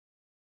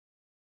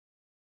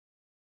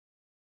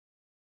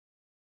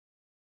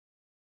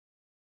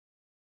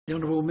The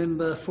Honourable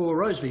Member for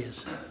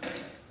Rosevears.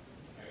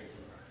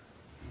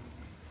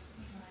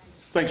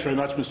 Thanks very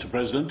much, Mr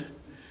President.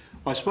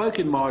 I spoke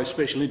in my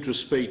special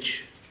interest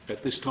speech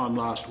at this time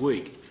last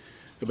week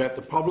about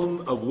the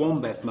problem of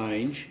Wombat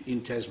Mange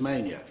in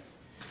Tasmania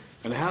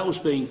and how it was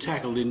being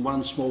tackled in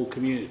one small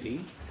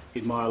community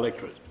in my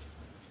electorate.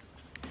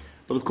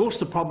 But of course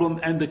the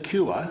problem and the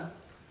cure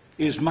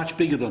is much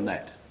bigger than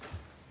that.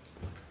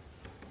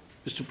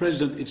 Mr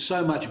President, it's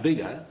so much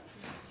bigger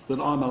that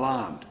I'm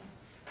alarmed.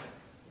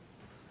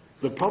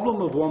 The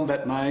problem of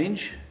Wombat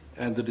Mange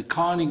and the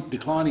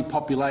declining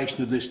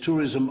population of this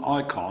tourism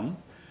icon,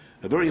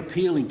 a very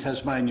appealing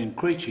Tasmanian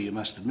creature, you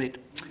must admit,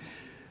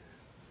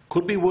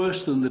 could be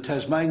worse than the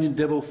Tasmanian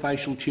Devil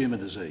facial tumour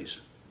disease.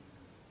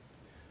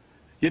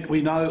 Yet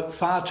we know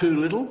far too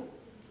little,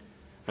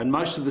 and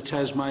most of the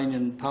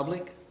Tasmanian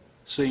public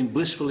seem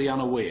blissfully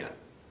unaware.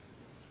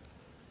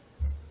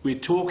 We're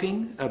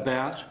talking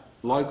about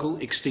local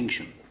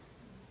extinction.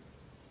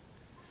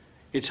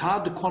 It's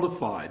hard to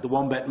quantify the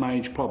Wombat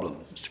Mange problem,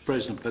 Mr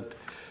President, but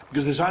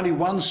because there's only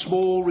one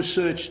small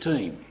research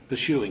team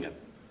pursuing it,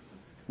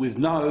 with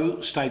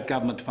no state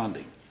government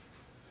funding.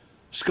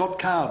 Scott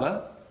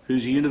Carver,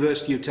 who's a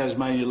University of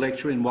Tasmania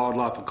lecturer in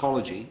wildlife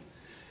ecology,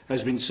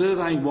 has been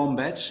surveying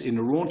wombats in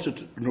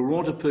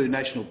Narantapoo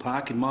National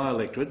Park in my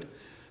electorate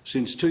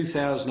since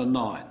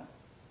 2009.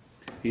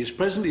 He is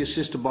presently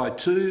assisted by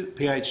two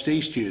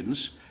PhD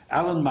students,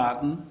 Alan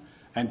Martin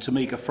and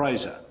Tamika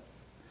Fraser.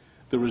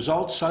 The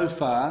results so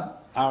far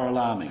are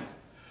alarming.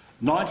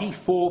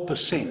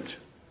 94%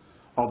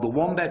 of the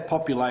wombat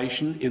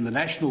population in the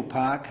national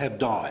park have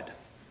died.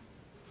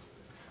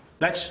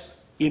 That's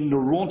in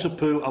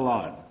Narantapoo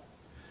alone.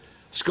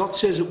 Scott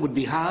says it would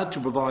be hard to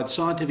provide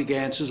scientific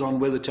answers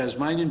on whether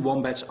Tasmanian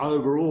wombats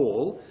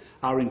overall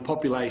are in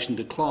population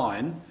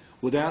decline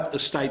without a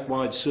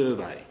statewide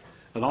survey.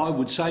 And I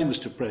would say,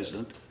 Mr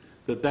President,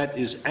 that that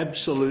is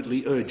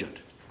absolutely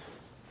urgent.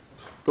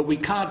 But we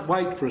can't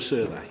wait for a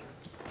survey.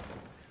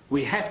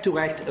 We have to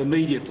act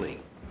immediately.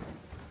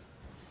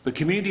 The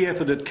community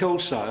effort at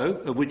Kelso,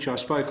 of which I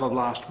spoke of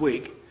last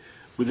week,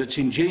 with its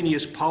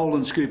ingenious pole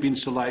and scoop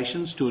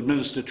installations to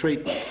administer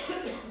treatment,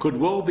 could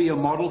well be a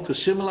model for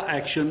similar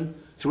action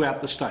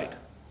throughout the state.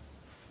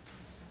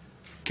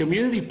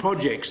 Community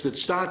projects that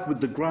start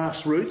with the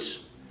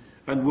grassroots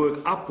and work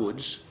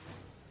upwards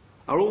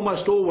are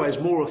almost always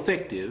more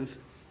effective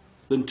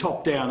than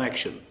top-down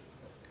action.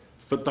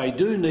 But they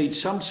do need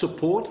some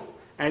support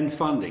and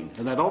funding,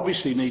 and that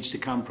obviously needs to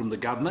come from the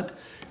government.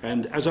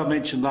 And as I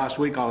mentioned last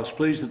week, I was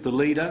pleased that the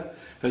leader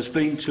has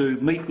been to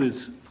meet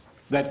with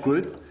that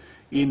group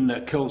in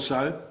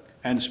Kelso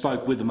and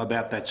spoke with them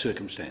about that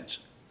circumstance.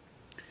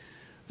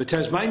 The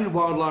Tasmanian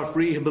Wildlife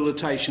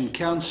Rehabilitation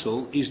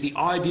Council is the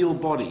ideal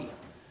body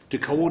to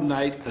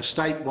coordinate a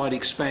statewide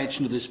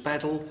expansion of this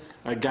battle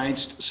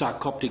against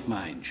sarcoptic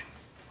mange.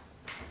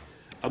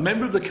 A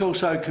member of the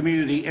Kelso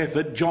community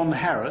effort, John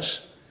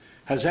Harris,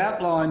 has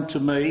outlined to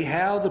me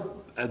how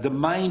the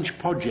mange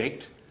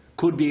project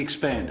could be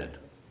expanded.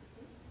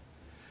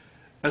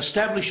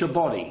 Establish a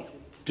body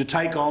to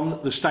take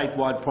on the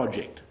statewide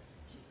project.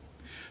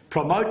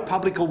 Promote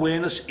public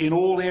awareness in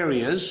all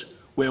areas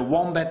where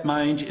Wombat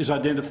Mange is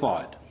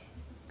identified.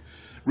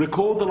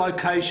 Record the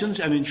locations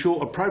and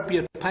ensure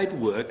appropriate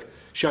paperwork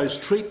shows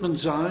treatment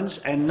zones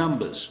and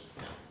numbers.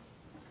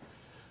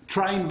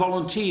 Train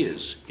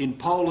volunteers in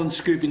pole and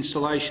scoop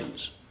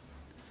installations.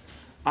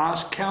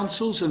 Ask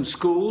councils and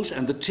schools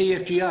and the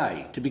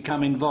TFGA to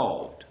become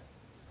involved.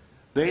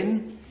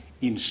 Then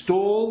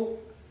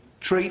install,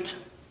 treat,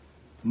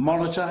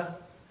 monitor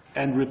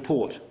and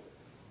report.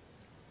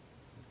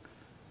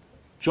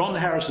 John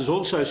Harris has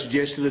also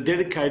suggested a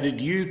dedicated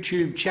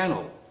YouTube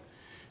channel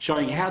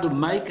showing how to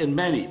make and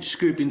manage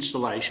scoop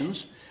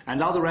installations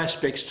and other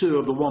aspects too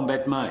of the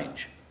Wombat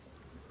Mange.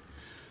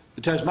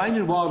 The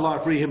Tasmanian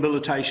Wildlife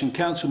Rehabilitation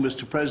Council,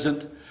 Mr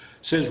President,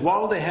 says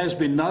while there has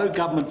been no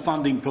government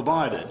funding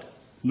provided,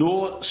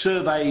 nor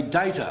survey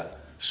data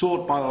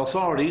sought by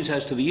authorities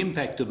as to the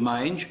impact of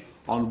mange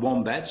on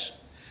wombats,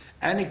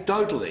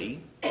 anecdotally,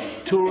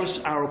 tourists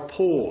are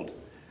appalled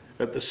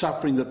at the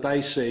suffering that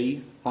they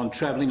see on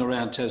travelling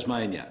around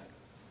Tasmania.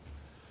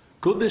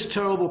 Could this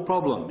terrible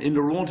problem in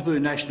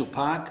Narantapoo National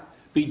Park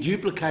be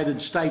duplicated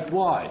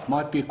statewide?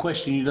 Might be a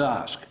question you'd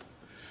ask.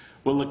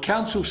 Well, the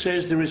Council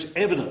says there is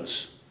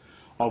evidence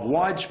of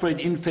widespread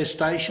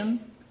infestation,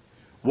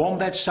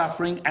 wombat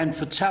suffering and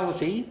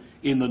fatality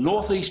in the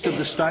northeast of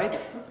the state,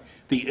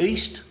 the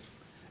east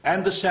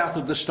and the south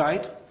of the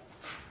state,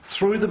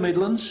 through the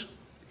Midlands,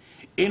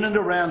 in and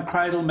around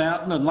Cradle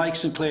Mountain and Lake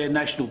St Clair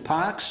National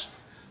Parks,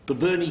 the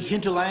Burnie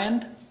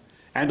hinterland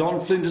and on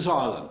Flinders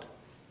Island.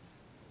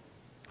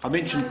 I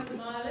mentioned most of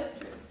my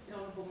electorate, the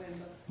Honourable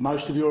Member.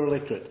 Most of your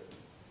electorate.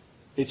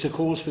 It's a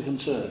cause for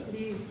concern. It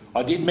is.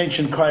 I did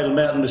mention Cradle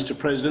Mountain, Mr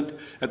President,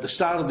 at the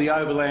start of the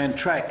overland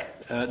track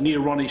near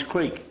Ronnie's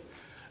Creek.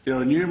 There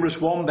are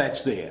numerous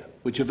wombats there,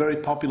 which are very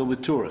popular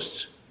with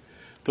tourists.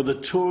 For the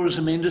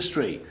tourism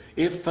industry,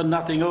 if for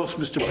nothing else,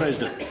 Mr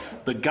President,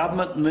 the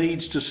government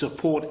needs to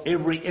support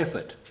every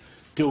effort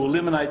to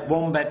eliminate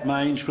Wombat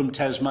Mange from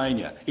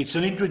Tasmania. It's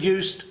an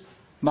introduced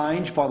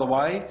mange, by the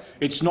way.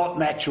 It's not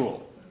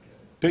natural.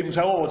 People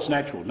say, oh, it's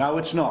natural. No,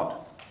 it's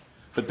not.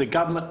 But the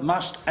government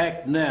must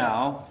act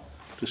now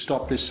to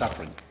stop this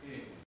suffering.